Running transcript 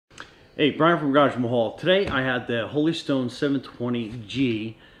Hey, Brian from Garage Mahal. Today I had the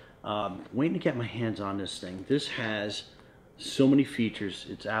HS720G. Waiting to get my hands on this thing. This has so many features,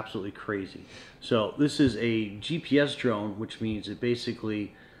 it's absolutely crazy. So this is a GPS drone, which means it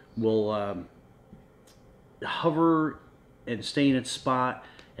basically will hover and stay in its spot.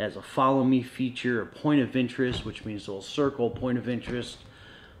 It has a follow me feature, a point of interest, which means a little circle, point of interest,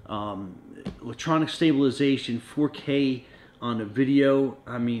 electronic stabilization, 4K on the video.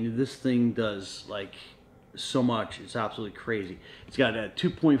 I mean, this thing does like so much. It's absolutely crazy. It's got a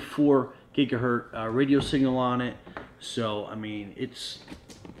 2.4 gigahertz radio signal on it. So I mean, it's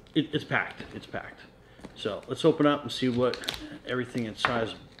packed. It's packed. So let's open up and see what everything inside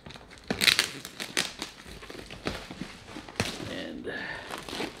is. And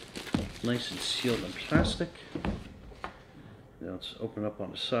nice and sealed in plastic. Now let's open up on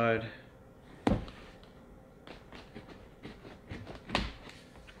the side.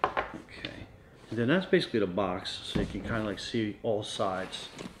 And then that's basically the box, so you can kind of like see all sides.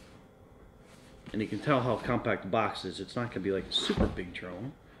 And you can tell how compact the box is. It's not going to be like a super big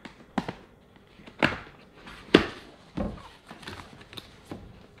drone.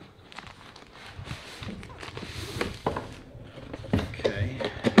 Okay.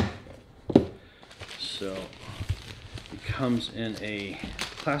 So it comes in a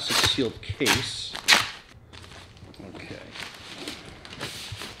plastic sealed case. Okay.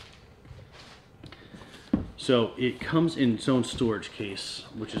 So it comes in its own storage case,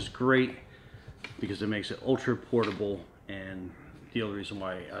 which is great because it makes it ultra portable, and the other reason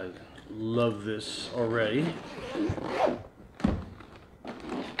why I love this already. It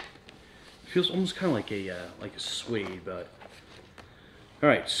feels almost kind of like a suede, but all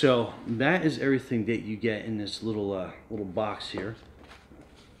right. So that is everything that you get in this little box here.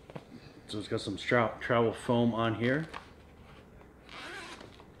 So it's got some travel foam on here,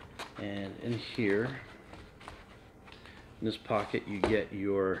 and in here. In this pocket you get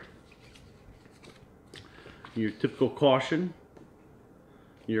your typical caution,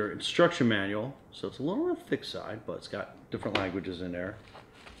 your instruction manual, so it's a little on the thick side, but it's got different languages in there.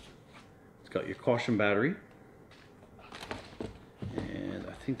 It's got your caution battery, and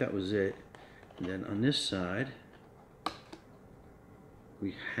I think that was it. And then on this side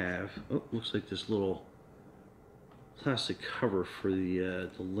we have, oh, looks like this little plastic cover for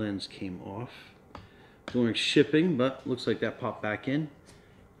the lens came off during shipping, but looks like that popped back in.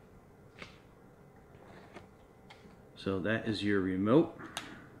 So that is your remote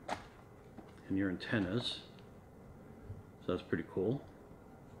and your antennas. So that's pretty cool.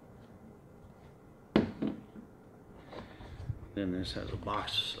 Then this has a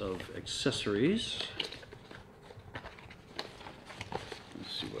box of accessories.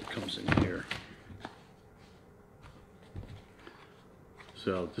 Let's see what comes in here.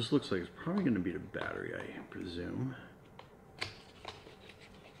 So this looks like it's probably going to be the battery, I presume.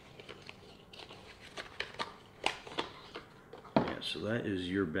 Yeah, so that is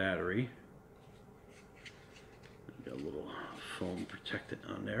your battery. Got a little foam protectant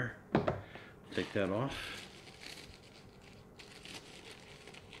on there. Take that off.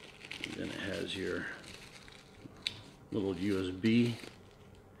 And then it has your little USB.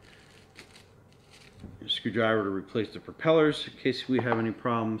 Screwdriver to replace the propellers in case we have any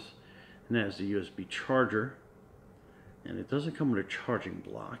problems, and that is the USB charger. And it doesn't come with a charging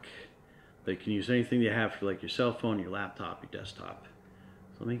block, but you can use anything you have for like your cell phone, your laptop, your desktop.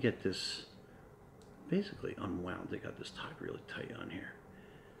 So let me get this basically unwound. They got this tied really tight on here,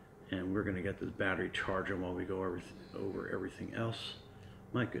 and we're going to get this battery charger while we go over everything else.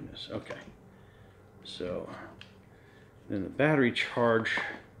 My goodness. Okay, so then the battery charge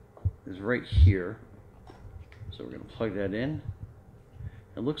is right here. So we're going to plug that in.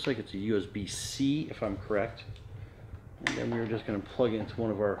 It looks like it's a USB-C if I'm correct. And then we're just going to plug it into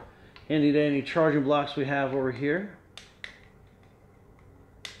one of our handy dandy charging blocks we have over here.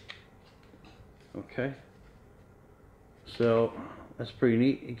 Okay. So that's pretty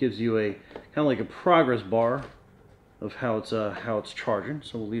neat. It gives you a kind of like a progress bar of how it's charging.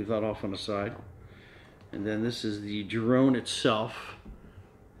 So we'll leave that off on the side. And then this is the drone itself,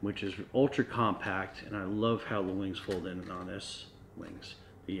 which is ultra compact, and I love how the wings fold in on this. Wings,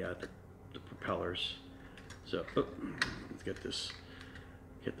 the propellers. So let's get this.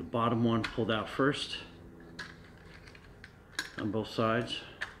 Get the bottom one pulled out first on both sides.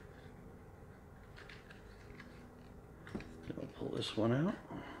 Then I'll pull this one out.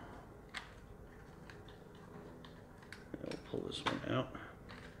 Then I'll pull this one out.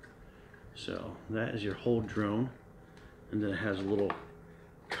 So that is your whole drone, and then it has a little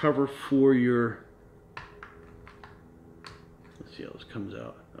cover for your, let's see see how this comes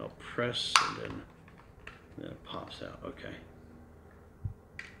out. I'll press and then it pops out. Okay.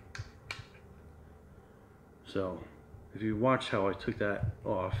 So if you watch how I took that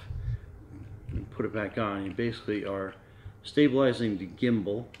off and put it back on, you basically are stabilizing the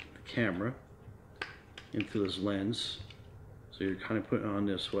gimbal, the camera, into this lens. So you're kind of putting it on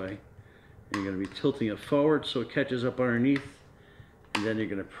this way. And you're going to be tilting it forward so it catches up underneath. And then you're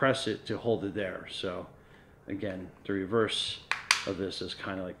going to press it to hold it there. So again, the reverse of this is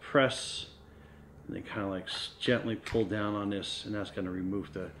kind of like press, and then kind of like gently pull down on this, and that's going to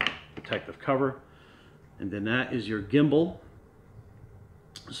remove the protective cover. And then that is your gimbal.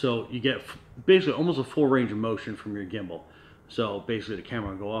 So you get basically almost a full range of motion from your gimbal. So basically the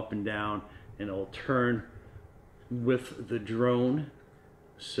camera will go up and down, and it will turn with the drone.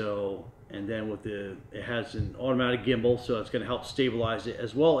 So, and then with it has an automatic gimbal, so it's going to help stabilize it,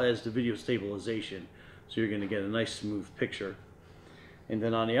 as well as the video stabilization. So you're going to get a nice smooth picture. And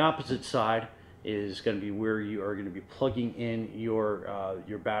then on the opposite side is going to be where you are going to be plugging in your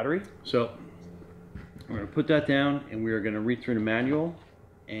battery. So we're going to put that down, and we are going to read through the manual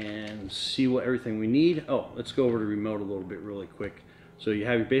and see what everything we need. Oh, let's go over to the remote a little bit really quick. So you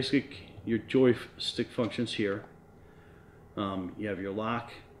have your basic, your joystick functions here. You have your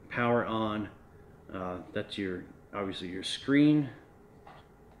lock, power on, that's your, obviously your screen.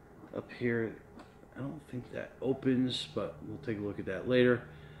 Up here, I don't think that opens, but we'll take a look at that later.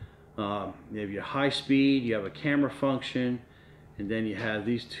 You have your high speed, you have a camera function, and then you have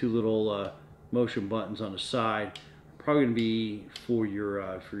these two little motion buttons on the side. Probably going to be for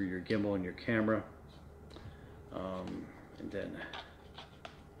your gimbal and your camera. And then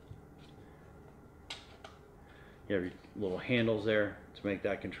you have your little handles there to make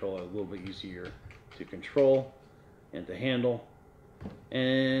that controller a little bit easier to control and to handle.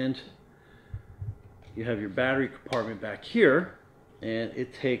 And you have your battery compartment back here, and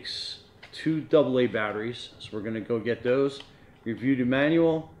it takes 2 AA batteries. So we're going to go get those, review the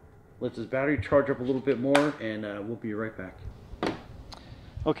manual, let this battery charge up a little bit more, and we'll be right back.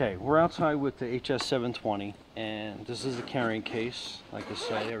 Okay, we're outside with the HS720, and this is the carrying case. Like I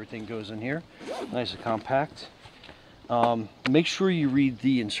said, everything goes in here, nice and compact. Make sure you read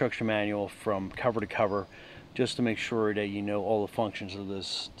the instruction manual from cover to cover, just to make sure that you know all the functions of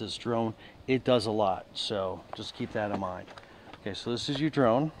this drone. It does a lot, so just keep that in mind. Okay, so this is your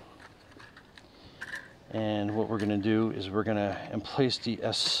drone, and what we're going to do is we're going to place the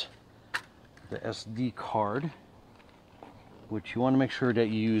SD card, which you want to make sure that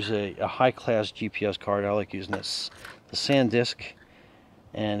you use a high-class GPS card. I like using the SanDisk,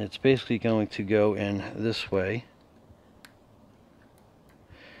 and it's basically going to go in this way.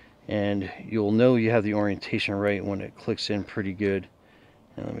 And you'll know you have the orientation right when it clicks in pretty good.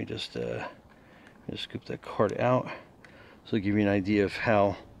 And let me just scoop that card out, so it'll give you an idea of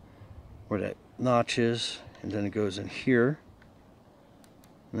where that notch is. And then it goes in here,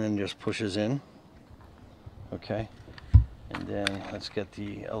 and then just pushes in. Okay, and then let's get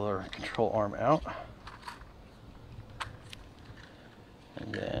the other control arm out.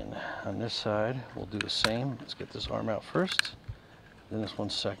 And then on this side, we'll do the same. Let's get this arm out first, then this one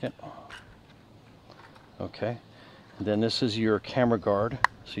second. Okay, and then this is your camera guard.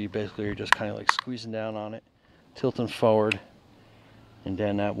 So you basically are just kind of like squeezing down on it, tilting forward, and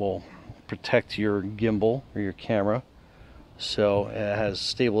then that will protect your gimbal or your camera. So it has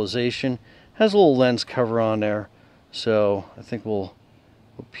stabilization, has a little lens cover on there. So I think we'll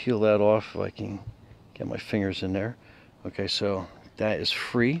peel that off if I can get my fingers in there. Okay, so that is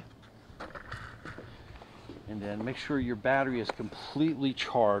free. And then make sure your battery is completely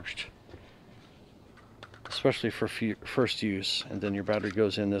charged, especially for first use. And then your battery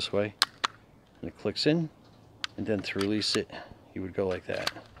goes in this way, and it clicks in, and then to release it, you would go like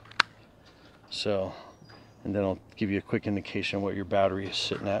that. So, and then I'll give you a quick indication of what your battery is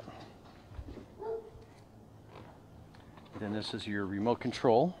sitting at. Then this is your remote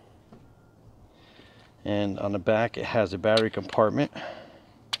control, and on the back it has a battery compartment.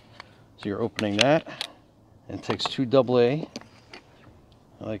 So you're opening that, and it takes 2 AA. I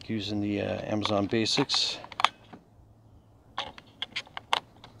like using the Amazon Basics.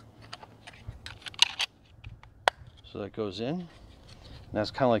 So that goes in, and that's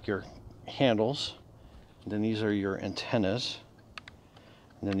kind of like your handles. And then these are your antennas,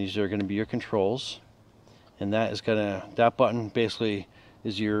 and then these are going to be your controls. And that is that button basically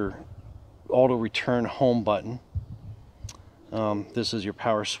is your auto return home button. This is your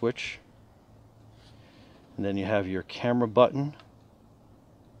power switch. And then you have your camera button,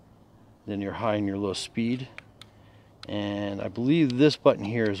 then your high and your low speed. And I believe this button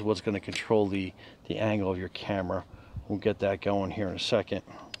here is what's going to control the angle of your camera, We'll get that going here in a second.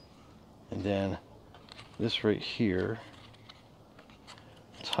 And then this right here,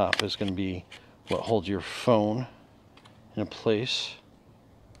 top, is going to be what holds your phone in place.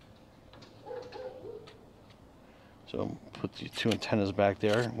 So put the two antennas back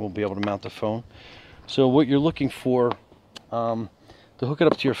there. We'll be able to mount the phone. So what you're looking for to hook it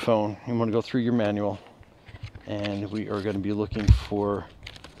up to your phone, you want to go through your manual, and we are going to be looking for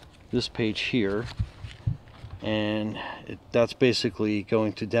this page here, and that's basically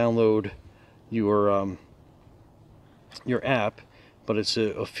going to download your app, but it's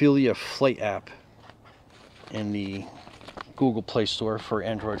a Ophelia flight app in the Google Play Store for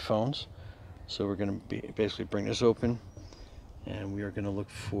Android phones. So we're going to basically bring this open, and we are going to look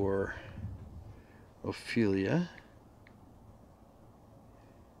for Ophelia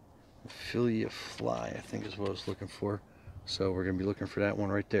Fly, I think is what I was looking for. So we're going to be looking for that one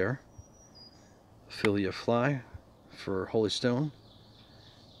right there, Ophelia Fly for Holy Stone.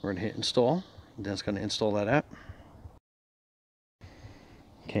 We're going to hit install, and then it's going to install that app.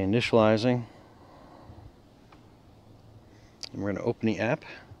 Okay, initializing, and we're going to open the app.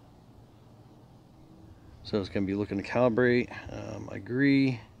 So it's going to be looking to calibrate.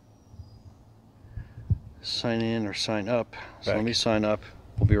 Agree, sign in or sign up. So let me sign up.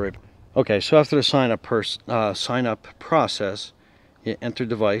 We'll be right back. Okay, so after the sign up process, you enter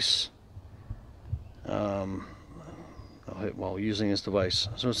device. I'll hit while using this device.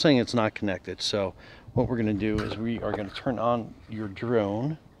 So it's saying it's not connected. So what we're going to do is we are going to turn on your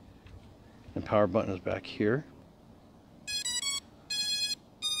drone. The power button is back here.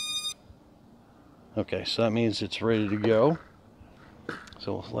 Okay, so that means it's ready to go.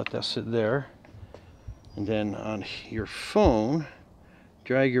 So we'll let that sit there. And then on your phone,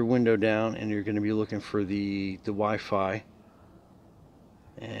 drag your window down, and you're going to be looking for the Wi-Fi.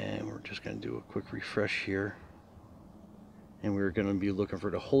 And we're just going to do a quick refresh here. And we're going to be looking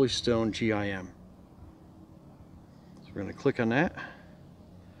for the Holy Stone GIM. So we're going to click on that.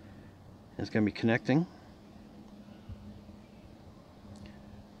 It's going to be connecting.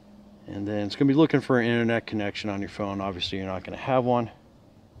 And then it's going to be looking for an internet connection on your phone. Obviously, you're not going to have one.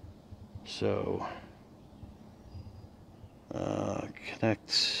 So,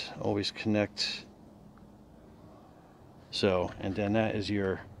 connect, always connect. So, and then that is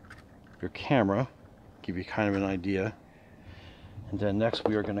your camera. Give you kind of an idea. And then next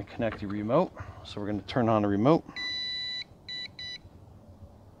we are going to connect the remote. So we're going to turn on the remote.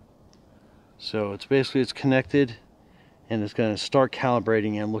 So it's basically, it's connected, and it's going to start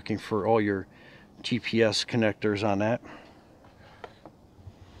calibrating and looking for all your GPS connectors on that.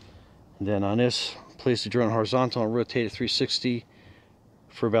 And then on this, place the drone horizontal and rotate it 360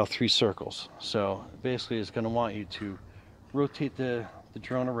 for about 3 circles. So basically it's going to want you to rotate the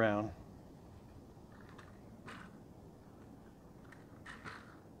drone around.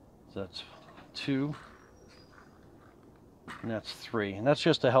 So that's 2, and that's 3. And that's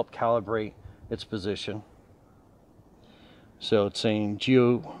just to help calibrate its position. So it's saying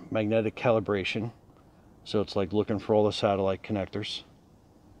geomagnetic calibration. So it's like looking for all the satellite connectors.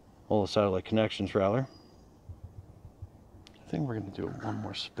 All the satellite connections, rather. I think we're going to do one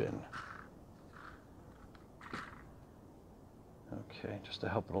more spin. Okay, just to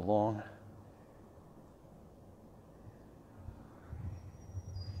help it along.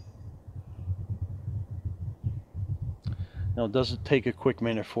 Now, it does take a quick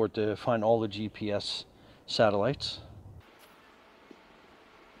minute for it to find all the GPS satellites.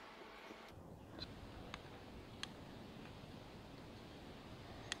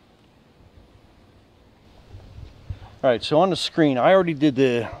 Alright, so on the screen, I already did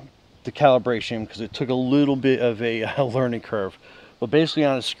the calibration because it took a little bit of a learning curve. But basically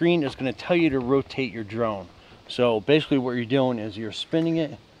on the screen, it's going to tell you to rotate your drone. So basically what you're doing is you're spinning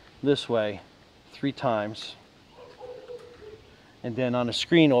it this way 3 times. And then on the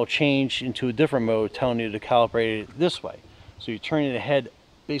screen, it'll change into a different mode telling you to calibrate it this way. So you're turning the head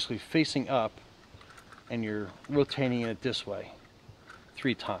basically facing up, and you're rotating it this way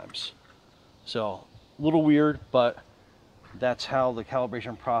 3 times. So a little weird, but that's how the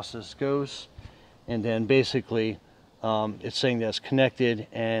calibration process goes. And then basically it's saying that it's connected,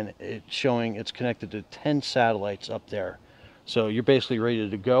 and it's showing it's connected to 10 satellites up there. So you're basically ready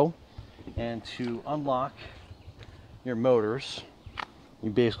to go. And to unlock your motors,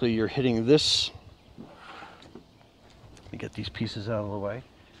 you're hitting this. Let me get these pieces out of the way.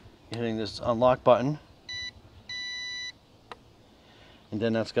 You're hitting this unlock button, and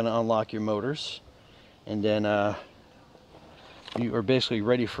then that's going to unlock your motors. And then you are basically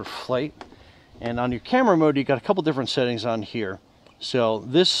ready for flight. And on your camera mode, you got a couple different settings on here. So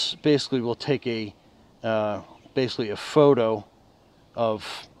this basically will take a basically a photo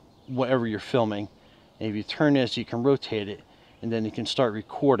of whatever you're filming. And if you turn this, you can rotate it, and then you can start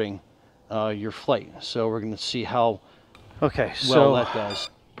recording your flight. So we're going to see how well that does.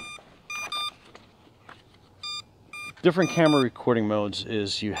 Different camera recording modes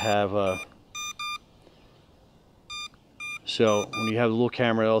is you have so when you have a little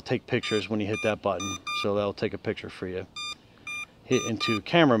camera, it'll take pictures when you hit that button, so that'll take a picture for you. Hit into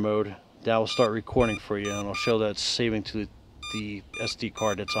camera mode, that will start recording for you, and it'll show that it's saving to the SD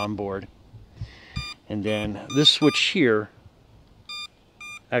card that's on board. And then this switch here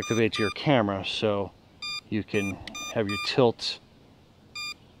activates your camera, so you can have your tilt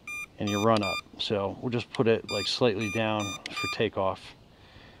and your run up. So we'll just put it like slightly down for takeoff,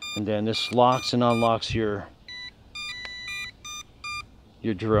 and then this locks and unlocks your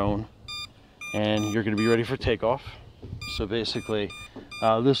drone, and you're going to be ready for takeoff. So basically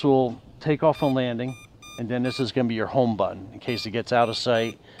this will take off on landing, and then this is going to be your home button in case it gets out of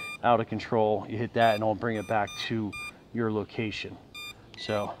sight, out of control. You hit that and it'll bring it back to your location.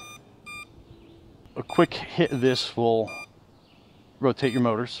 So a quick hit of this will rotate your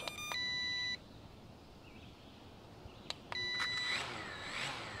motors.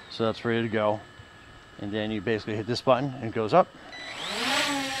 So that's ready to go. And then you basically hit this button and it goes up.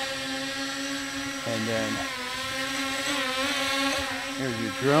 And then here's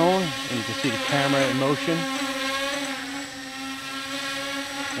your drone, and you can see the camera in motion.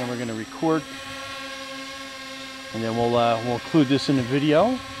 And we're going to record. And then we'll include this in the video.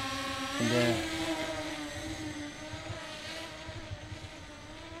 And then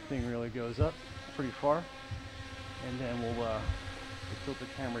the thing really goes up pretty far. And then we'll tilt the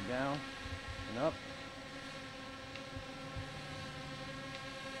camera down and up.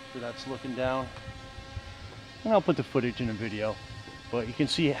 So that's looking down. And I'll put the footage in a video. But you can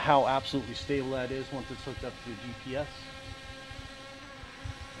see how absolutely stable that is once it's hooked up to the GPS.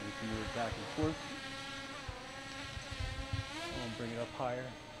 And you can move it back and forth. I'll bring it up higher.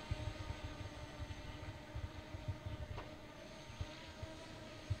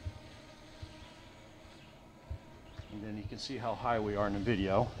 And then you can see how high we are in the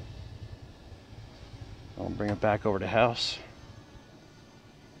video. I'll bring it back over to house.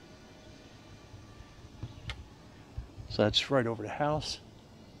 So that's right over the house.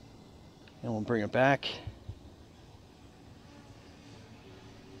 And we'll bring it back.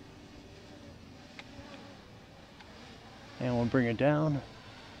 And we'll bring it down.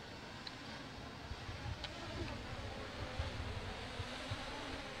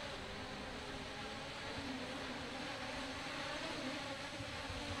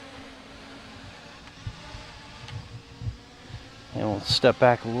 And we'll step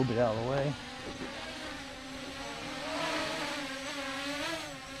back a little bit out of the way.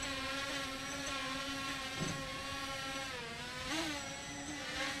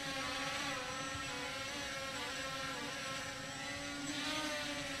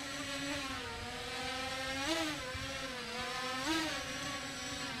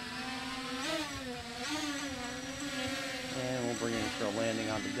 And we'll bring it for a landing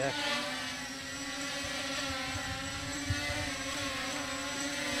on the deck.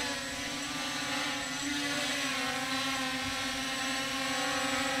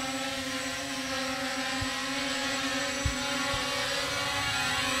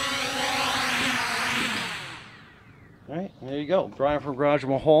 Alright, there you go. Brian from Garage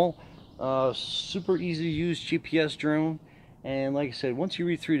Mahal. Super easy to use GPS drone. And like I said, once you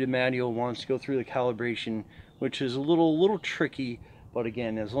read through the manual, once go through the calibration, which is a little tricky, but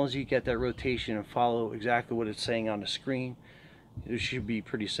again, as long as you get that rotation and follow exactly what it's saying on the screen, it should be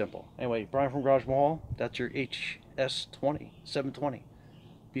pretty simple. Anyway, Brian from Garage Mahal, that's your HS720G.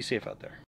 Be safe out there.